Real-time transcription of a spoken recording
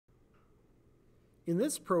In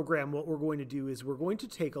this program, what we're going to do is we're going to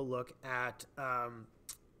take a look at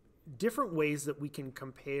different ways that we can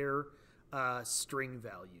compare string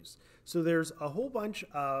values. So there's a whole bunch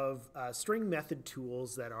of string method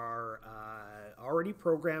tools that are already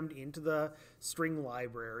programmed into the string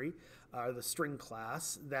library, the string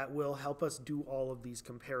class, that will help us do all of these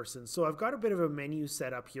comparisons. So I've got a bit of a menu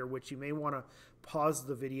set up here, which you may want to pause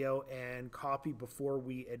the video and copy before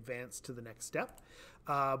we advance to the next step.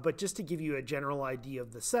 But just to give you a general idea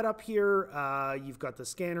of the setup here, you've got the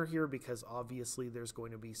scanner here because obviously there's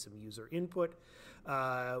going to be some user input.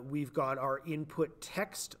 We've got our input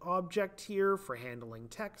text object here for handling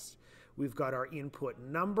text. We've got our input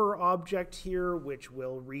number object here, which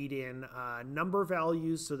will read in number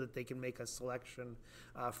values so that they can make a selection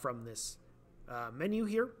from this menu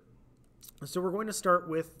here. So we're going to start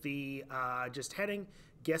with the just heading,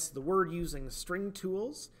 guess the word using string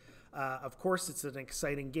tools. Of course, it's an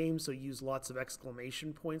exciting game, so use lots of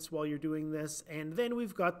exclamation points while you're doing this. And then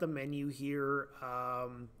we've got the menu here,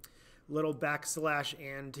 little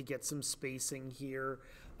 \n to get some spacing here.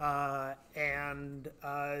 Then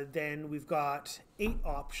we've got 8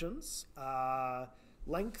 options.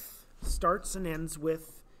 Length, starts and ends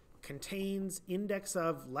with, contains, index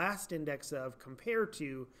of, last index of, compare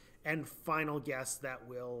to, and final guess that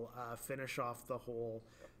will finish off the whole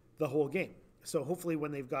game. So hopefully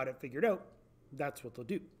when they've got it figured out, that's what they'll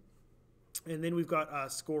do. And then we've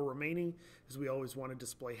got score remaining, because we always want to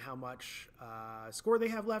display how much score they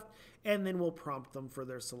have left, and then we'll prompt them for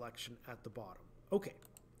their selection at the bottom. Okay,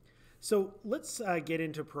 so let's get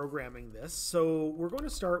into programming this. So we're going to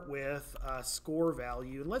start with score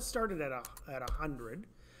value, and let's start it at 100.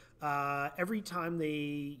 Every time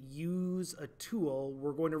they use a tool,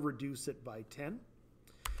 we're going to reduce it by 10.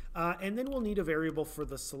 And then we'll need a variable for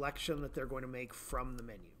the selection that they're going to make from the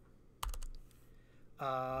menu.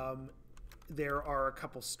 There are a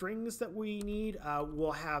couple strings that we need.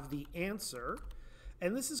 We'll have the answer,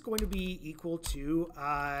 and this is going to be equal to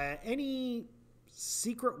any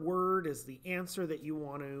secret word as the answer that you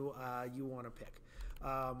want to pick.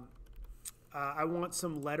 I want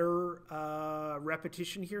some letter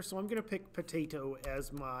repetition here, so I'm going to pick potato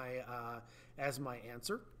as my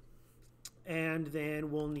answer. And then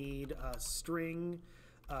we'll need a string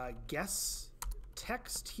guess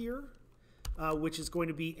text here, which is going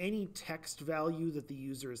to be any text value that the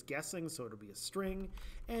user is guessing, so it'll be a string.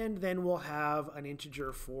 And then we'll have an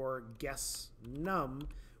integer for guess num,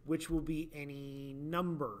 which will be any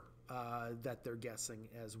number that they're guessing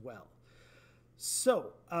as well.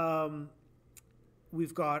 So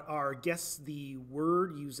we've got our guess the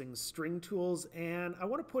word using string tools, and I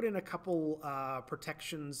want to put in a couple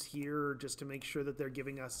protections here just to make sure that they're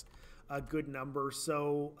giving us a good number.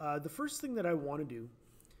 So the first thing that I want to do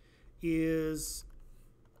is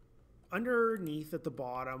underneath at the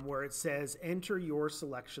bottom where it says enter your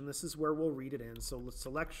selection, this is where we'll read it in. So the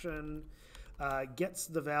selection gets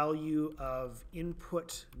the value of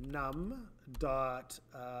input num dot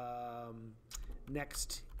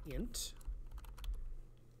next int.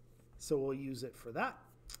 So we'll use it for that.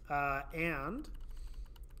 And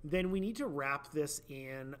then we need to wrap this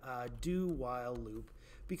in a do while loop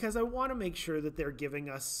because I want to make sure that they're giving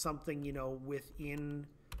us something, within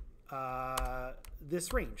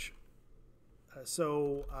this range.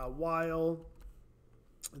 While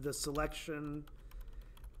the selection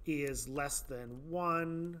is less than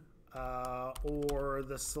 1 or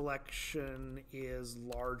the selection is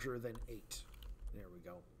larger than 8. There we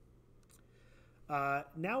go.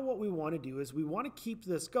 Now what we want to do is we want to keep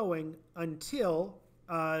this going until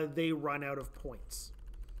they run out of points.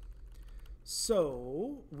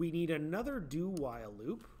 So we need another do while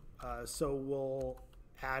loop. So we'll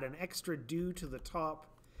add an extra do to the top,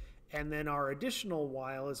 and then our additional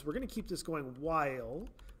while is we're going to keep this going while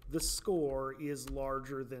the score is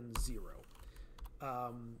larger than 0.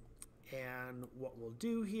 And what we'll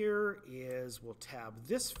do here is we'll tab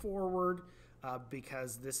this forward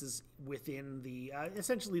because this is within the,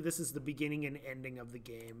 essentially this is the beginning and ending of the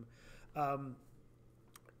game.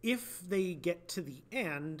 If they get to the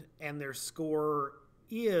end and their score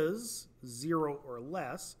is 0 or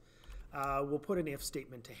less, we'll put an if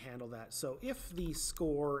statement to handle that. So if the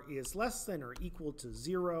score is less than or equal to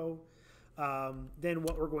 0, then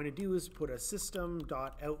what we're going to do is put a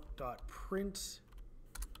system.out.println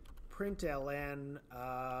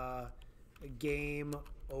game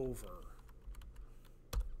over.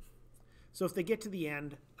 So if they get to the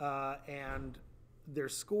end and their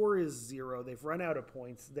score is 0, they've run out of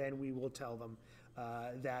points, then we will tell them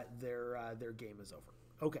that their game is over.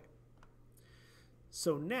 Okay.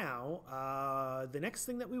 So now the next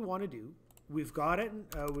thing that we want to do, we've got it.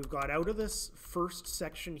 We've got out of this first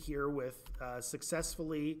section here with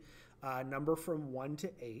successfully number from 1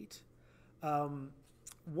 to 8.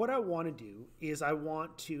 What I want to do is I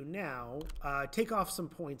want to now take off some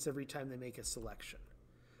points every time they make a selection,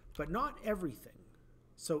 but not everything.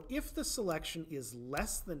 So if the selection is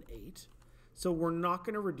less than 8, so we're not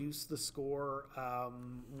going to reduce the score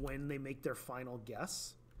when they make their final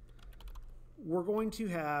guess. We're going to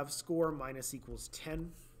have score minus equals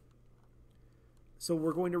 10. So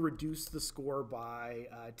we're going to reduce the score by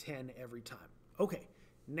 10 every time. Okay,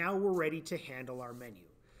 now we're ready to handle our menu.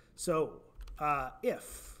 So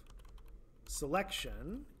if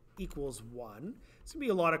selection equals 1, it's going to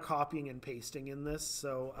be a lot of copying and pasting in this,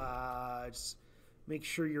 so just make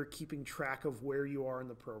sure you're keeping track of where you are in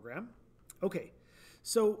the program. Okay,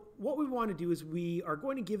 so what we want to do is we are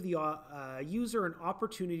going to give the user an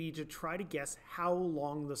opportunity to try to guess how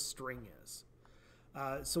long the string is.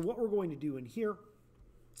 So what we're going to do in here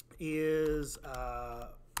is,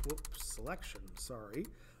 selection, sorry,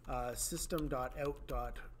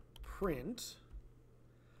 system.out.print.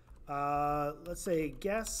 Let's say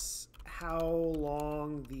guess how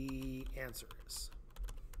long the answer is.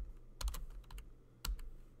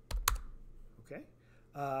 Okay,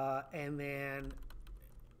 and then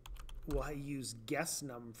we'll use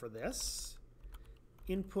guessNum for this.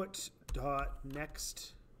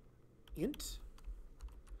 Input.next int.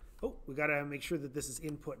 Oh, we got to make sure that this is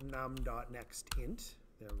input_num.next_int.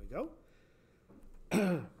 There we go.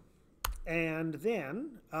 And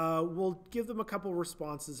then we'll give them a couple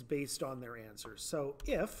responses based on their answers. So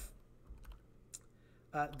if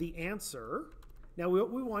the answer, now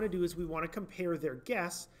what we want to do is we want to compare their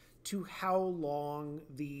guess to how long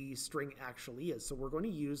the string actually is. So we're going to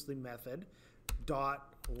use the method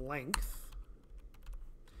 .length,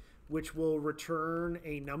 which will return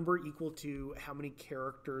a number equal to how many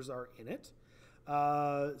characters are in it.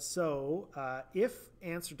 If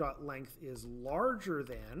answer.length is larger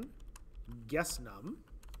than guessNum,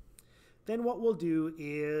 then what we'll do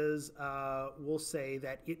is we'll say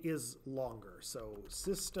that it is longer. So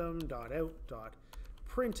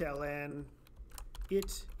system.out.println,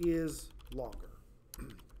 it is longer.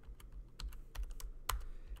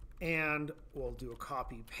 And we'll do a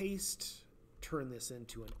copy paste, turn this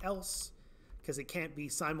into an else, because it can't be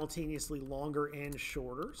simultaneously longer and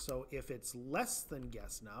shorter. So if it's less than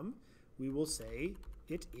guessNum, we will say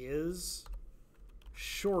it is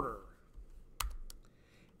shorter.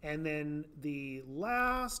 And then the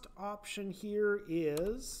last option here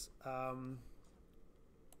is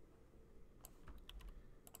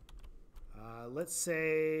let's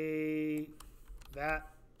say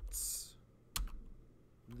that's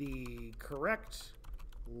the correct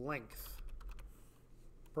length.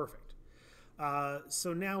 Perfect.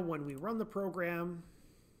 So now when we run the program,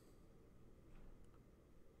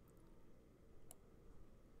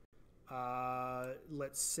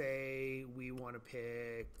 let's say we want to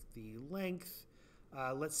pick the length.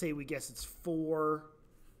 Let's say we guess it's 4.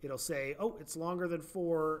 It'll say, oh, it's longer than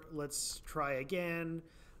 4. Let's try again.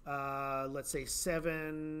 Let's say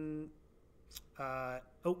 7.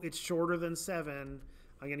 Oh, it's shorter than 7.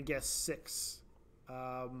 I'm going to guess 6.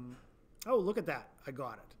 Oh, look at that. I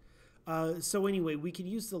got it. So anyway, we can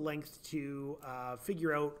use the length to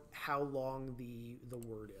figure out how long the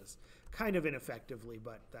word is. Kind of ineffectively,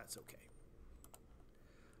 but that's okay.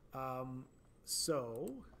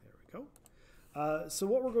 So there we go. So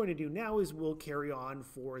what we're going to do now is we'll carry on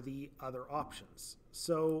for the other options.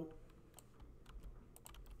 So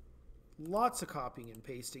lots of copying and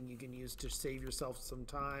pasting you can use to save yourself some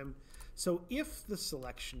time. So if the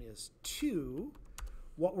selection is 2,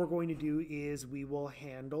 what we're going to do is we will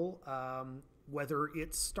handle whether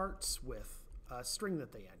it starts with a string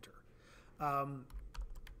that they enter.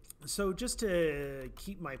 So just to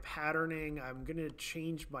keep my patterning, I'm going to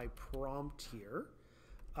change my prompt here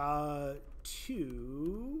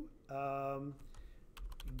to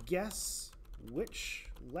guess which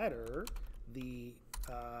letter the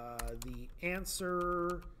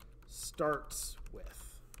answer starts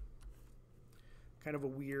with. Kind of a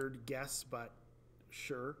weird guess, but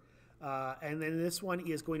sure. And then this one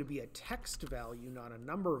is going to be a text value, not a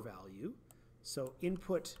number value. So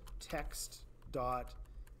input text dot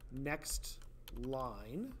next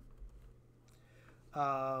line.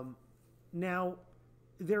 Now,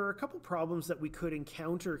 there are a couple problems that we could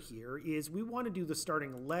encounter here. Is we want to do the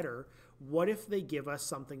starting letter. What if they give us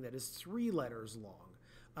something that is 3 letters long?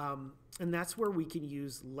 And that's where we can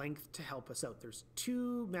use length to help us out. There's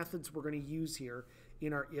 2 methods we're going to use here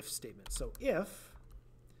in our if statement. So if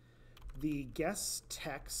the guess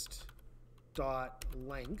text dot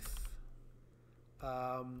length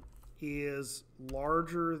is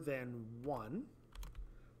larger than 1,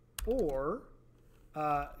 or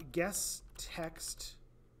guess text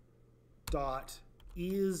dot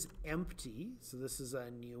is empty. So this is a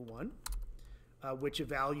new one, which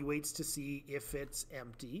evaluates to see if it's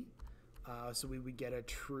empty. So we would get a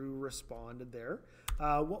true responded there.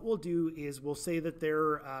 What we'll do is we'll say that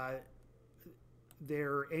their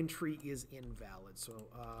entry is invalid. So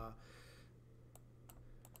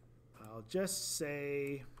I'll just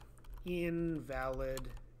say invalid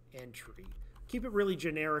entry. Keep it really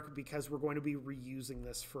generic because we're going to be reusing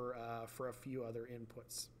this for a few other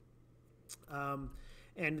inputs.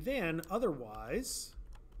 And then otherwise,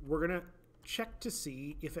 we're going to check to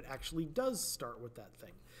see if it actually does start with that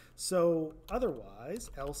thing. So otherwise,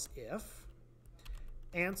 else if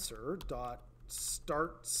answer dot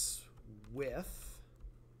starts with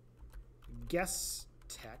guess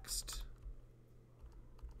text,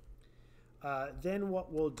 then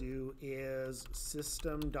what we'll do is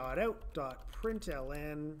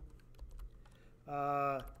system.out.println,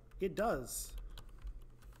 it does.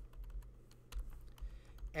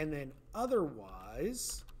 And then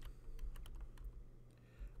otherwise,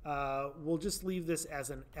 we'll just leave this as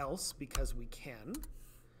an else because we can.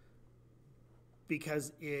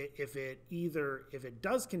 Because if it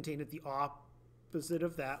does contain it, the opposite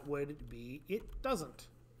of that would be it doesn't.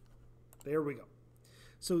 There we go.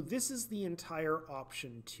 So this is the entire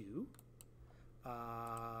option 2.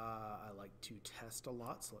 I like to test a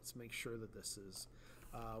lot, so let's make sure that this is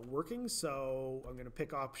working. So I'm going to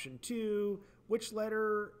pick option 2. Which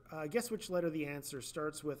letter? Guess which letter the answer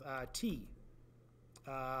starts with? T.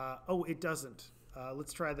 Oh, it doesn't.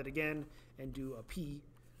 Let's try that again and do a P,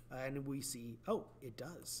 and we see, oh, it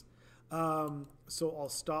does. So I'll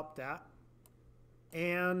stop that.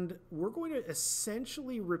 And we're going to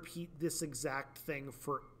essentially repeat this exact thing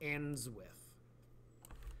for ends with.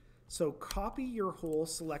 So copy your whole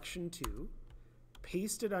selection 2,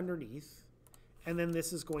 paste it underneath, and then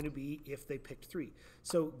this is going to be if they picked 3.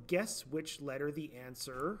 So guess which letter the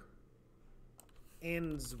answer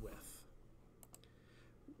ends with.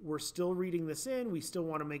 We're still reading this in. We still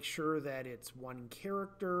want to make sure that it's 1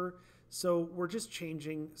 character. So we're just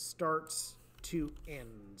changing starts to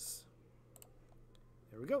ends.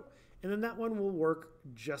 There we go. And then that one will work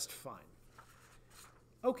just fine.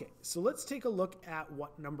 Okay, so let's take a look at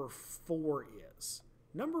what number 4 is.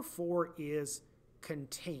 Number 4 is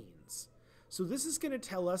contains. So this is going to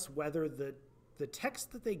tell us whether the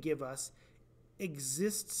text that they give us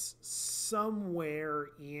exists somewhere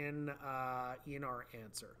in our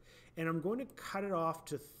answer. And I'm going to cut it off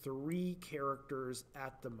to 3 characters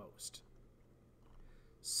at the most.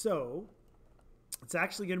 So it's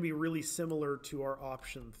actually going to be really similar to our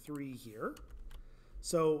option 3 here.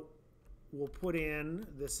 So we'll put in,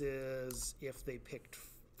 this is if they picked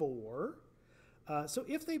 4. So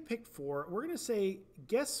if they picked 4, we're going to say,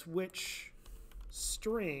 guess which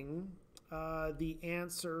string the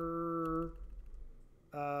answer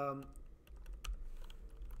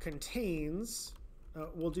contains.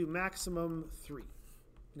 We'll do maximum 3.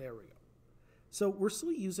 There we go. So we're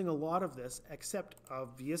still using a lot of this, except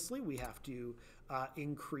obviously we have to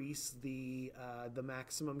increase the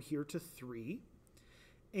maximum here to 3.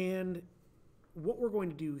 And what we're going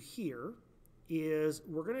to do here is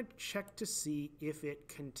we're going to check to see if it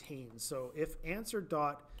contains. So if answer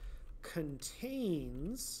dot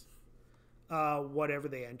contains whatever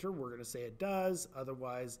they enter, we're going to say it does.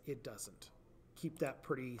 Otherwise, it doesn't. Keep that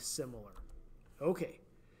pretty similar. Okay.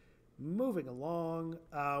 Moving along,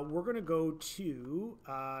 we're going to go to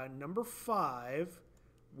number 5,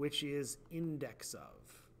 which is index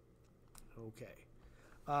of. Okay.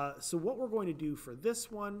 So what we're going to do for this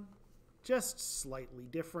one, just slightly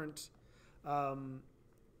different.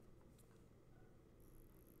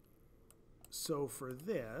 So for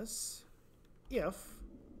this,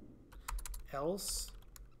 else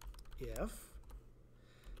if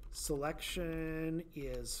selection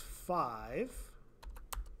is 5,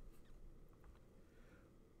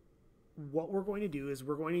 what we're going to do is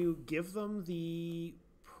we're going to give them the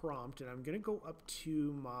prompt, and I'm going to go up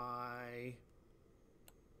to my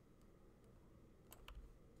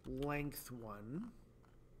length one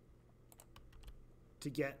to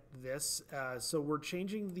get this. So we're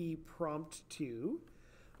changing the prompt to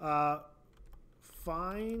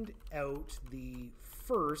find out the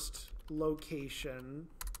first location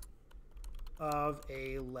of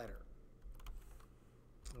a letter.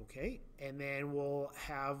 Okay, and then we'll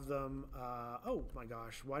have them, oh my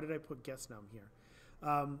gosh, why did I put guess num here?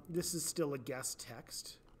 This is still a guess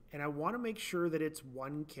text, and I want to make sure that it's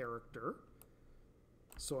 1 character.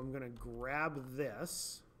 So I'm going to grab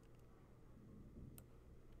this,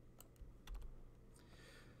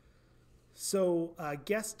 So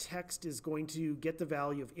guess text is going to get the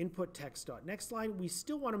value of input text.nextLine. We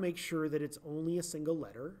still want to make sure that it's only a single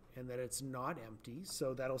letter and that it's not empty.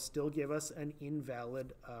 So that'll still give us an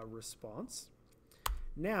invalid response.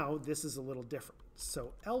 Now this is a little different.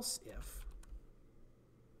 So else if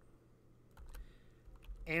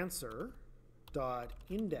answer dot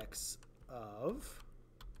index of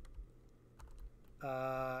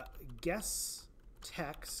guess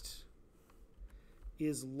text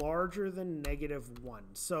is larger than -1.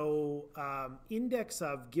 So index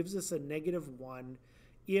of gives us a -1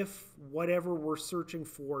 if whatever we're searching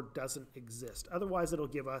for doesn't exist. Otherwise, it'll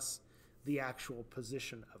give us the actual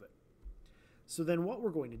position of it. So then what we're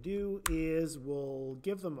going to do is we'll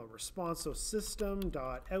give them a response. So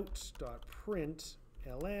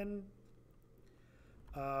system.out.println.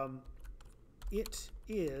 It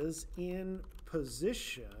is in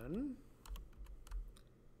position.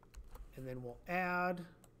 And then we'll add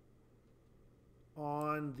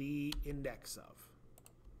on the index of.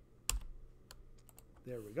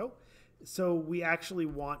 There we go. So we actually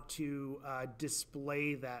want to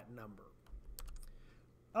display that number.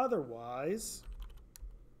 Otherwise,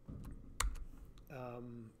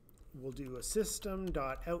 we'll do a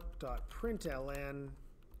system.out.println.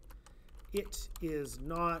 It is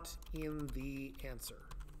not in the answer.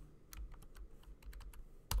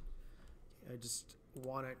 I just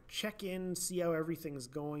want to check in, see how everything's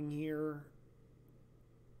going here.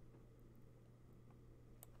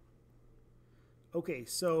 Okay,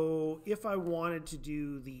 so if I wanted to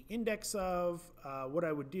do the index of, what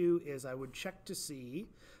I would do is I would check to see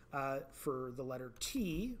for the letter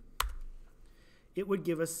T, it would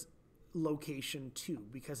give us location 2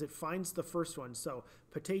 because it finds the first one. So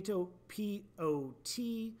potato,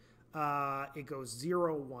 P-O-T, it goes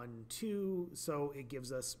 0, 1, 2, so it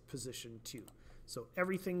gives us position 2. So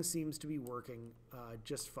everything seems to be working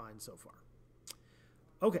just fine so far.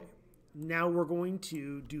 Okay, now we're going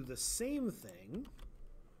to do the same thing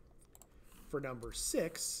for number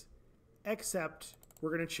 6, except we're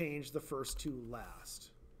going to change the first 2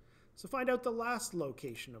 last. So find out the last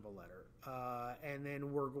location of a letter, and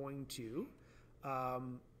then we're going to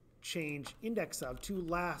change index of to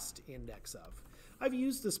last index of. I've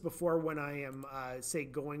used this before when I am, say,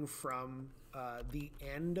 going from the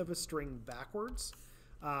end of a string backwards.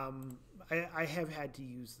 I have had to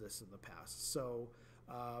use this in the past. So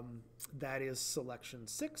that is selection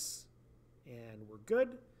 6, and we're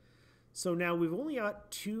good. So now we've only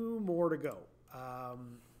got 2 more to go.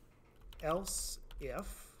 Else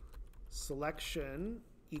if selection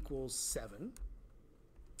equals 7.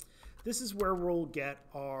 This is where we'll get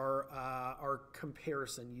our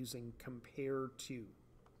comparison using compare to.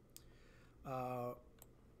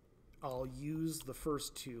 I'll use the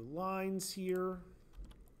first 2 lines here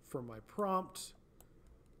for my prompt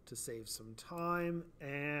to save some time.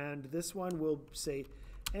 And this one will say,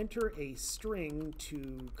 enter a string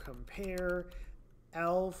to compare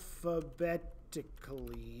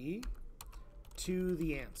alphabetically to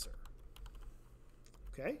the answer.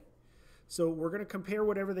 Okay? So we're going to compare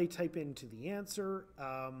whatever they type into the answer.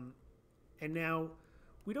 And now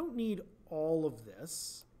we don't need all of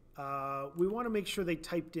this. We want to make sure they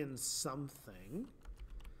typed in something.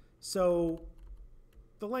 So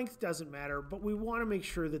the length doesn't matter, but we want to make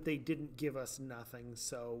sure that they didn't give us nothing.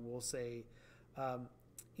 So we'll say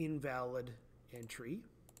invalid entry.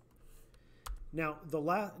 Now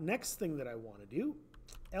the next thing that I want to do,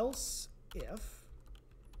 else if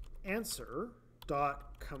answer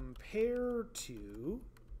dot compare to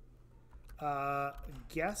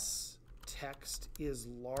guess text is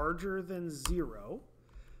larger than 0,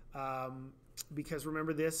 because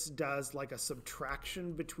remember this does like a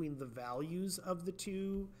subtraction between the values of the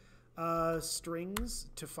 2 strings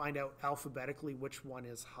to find out alphabetically which one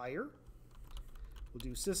is higher. We'll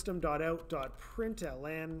do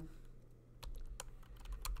system.out.println.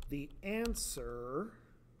 The answer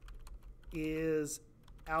is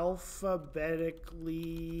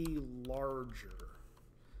alphabetically larger.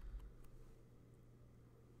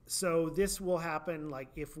 So this will happen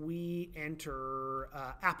like if we enter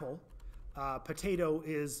apple, potato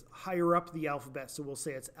is higher up the alphabet, so we'll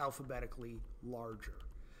say it's alphabetically larger.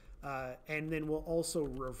 And then we'll also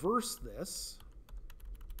reverse this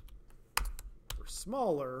for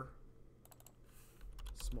smaller.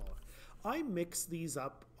 I mix these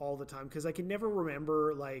up all the time because I can never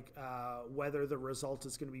remember like whether the result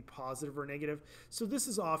is going to be positive or negative. So this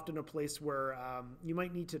is often a place where you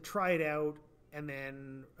might need to try it out and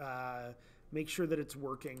then make sure that it's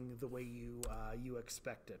working the way you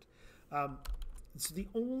expect it. So the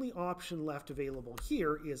only option left available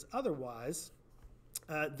here is otherwise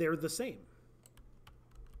they're the same.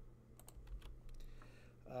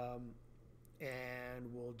 And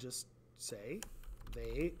we'll just say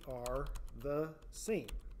they are the same.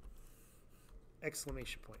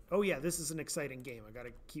 Exclamation point. Oh yeah, this is an exciting game. I got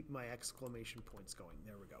to keep my exclamation points going.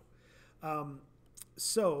 There we go.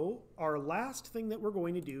 So our last thing that we're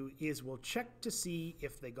going to do is we'll check to see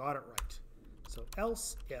if they got it right. So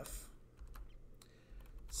else if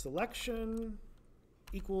selection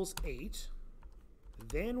equals 8,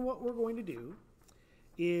 then what we're going to do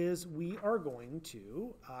is we are going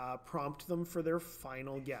to prompt them for their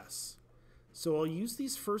final guess. So I'll use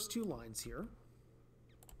these first two lines here.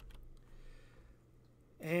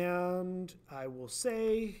 And I will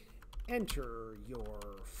say, enter your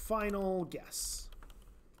final guess.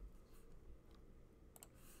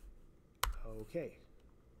 Okay.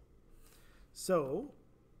 So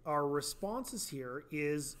our responses here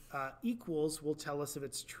is equals will tell us if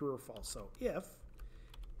it's true or false. So if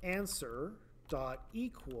answer dot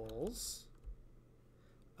equals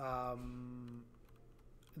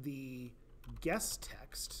the guess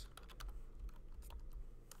text,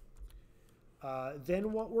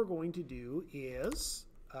 then what we're going to do is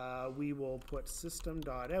we will put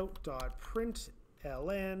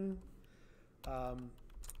system.out.println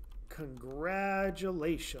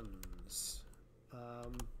congratulations,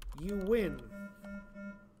 you win.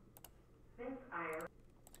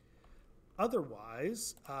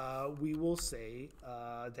 Otherwise, we will say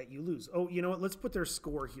that you lose. Oh, you know what? Let's put their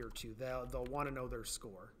score here too. They'll want to know their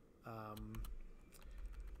score.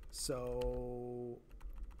 So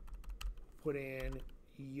put in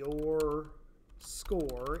your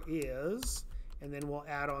score is, and then we'll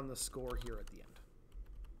add on the score here at the end.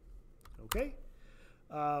 Okay.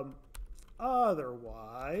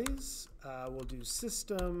 Otherwise, we'll do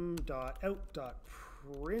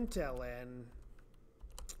system.out.println.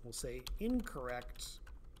 We'll say incorrect.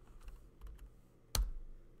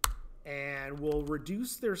 And we'll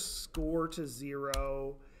reduce their score to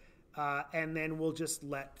 0. And then we'll just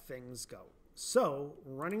let things go. So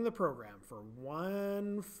running the program for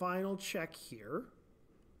one final check here.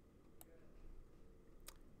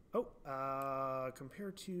 Oh,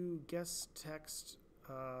 compare to guess text.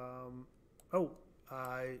 I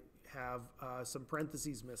have some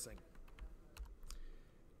parentheses missing.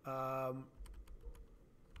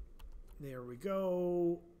 There we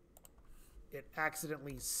go. It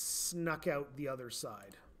accidentally snuck out the other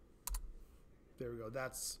side. There we go.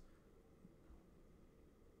 That's...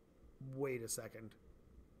 Wait a second.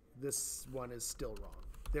 This one is still wrong.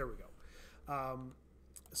 There we go.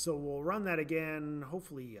 So we'll run that again.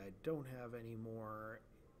 Hopefully I don't have any more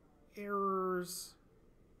errors,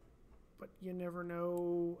 but you never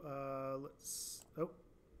know. Oh,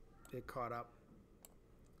 it caught up.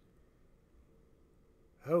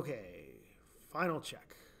 Okay, final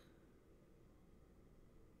check.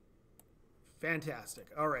 Fantastic.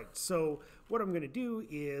 All right, so what I'm going to do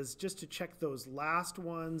is just to check those last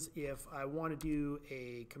ones, if I want to do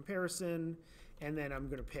a comparison, and then I'm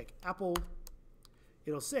going to pick apple,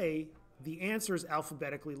 it'll say the answer is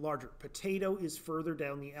alphabetically larger. Potato is further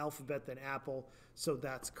down the alphabet than apple, so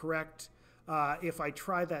that's correct. If I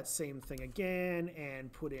try that same thing again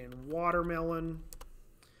and put in watermelon,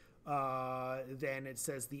 then it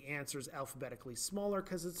says the answer is alphabetically smaller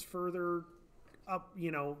because it's further up, you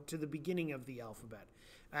know, to the beginning of the alphabet.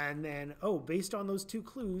 And then, oh, based on those two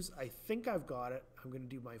clues, I think I've got it. I'm going to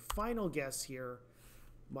do my final guess here.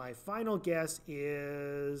 My final guess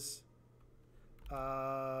is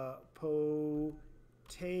potato.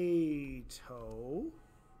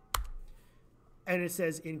 And it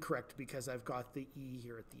says incorrect because I've got the E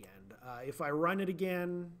here at the end. If I run it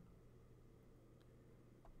again,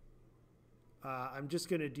 I'm just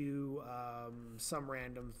going to do some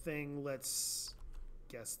random thing. Let's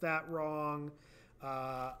guess that wrong.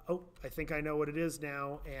 Oh, I think I know what it is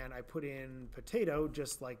now. And I put in potato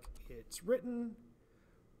just like it's written.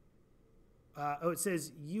 Oh, it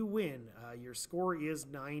says you win. Your score is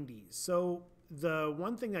 90. So the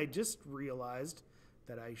one thing I just realized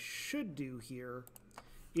that I should do here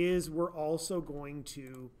is we're also going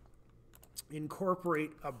to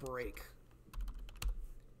incorporate a break.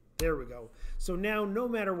 There we go. So now no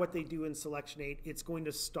matter what they do in selection 8, it's going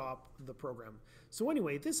to stop the program. So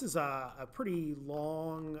anyway, this is a pretty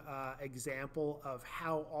long example of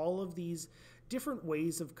how all of these different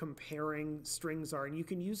ways of comparing strings are, and you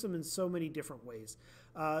can use them in so many different ways.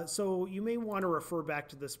 So you may want to refer back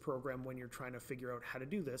to this program when you're trying to figure out how to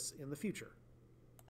do this in the future.